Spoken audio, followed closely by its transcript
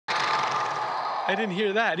I didn't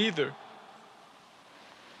hear that either.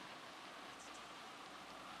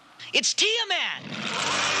 It's Tiamat!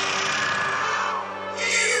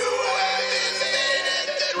 You have invaded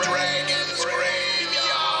the dragon's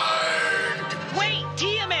graveyard! Wait,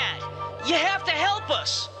 Tiamat! You have to help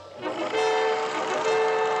us!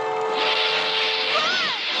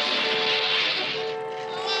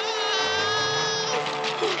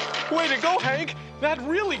 Way to go, Hank! That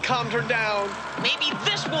really calmed her down. Maybe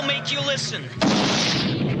this will make you listen.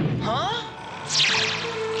 Huh?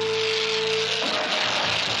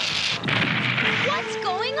 What's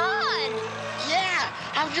going on? Yeah,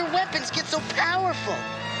 how'd your weapons get so powerful?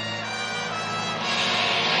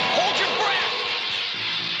 Hold your breath!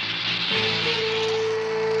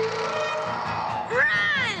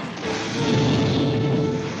 Run!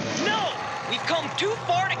 No! We've come too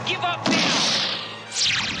far to give up now!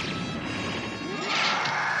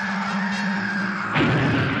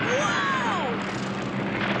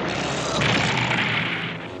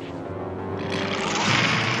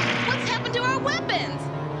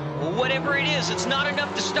 Whatever it is, it's not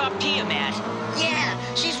enough to stop Tiamat. Yeah,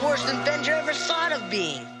 she's worse than Venger ever thought of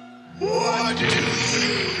being. What do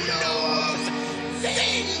you know of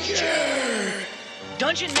Venger?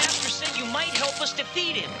 Dungeon Master said you might help us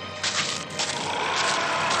defeat him.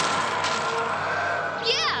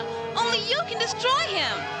 Yeah, only you can destroy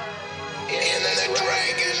him. In the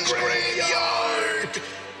dragon's graveyard,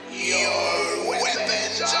 your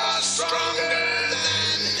weapons are stronger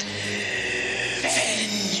than Venger.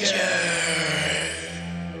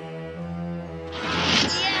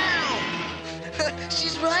 Yeah!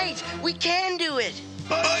 She's right. We can do it.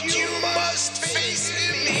 But you must face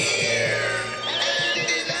him here.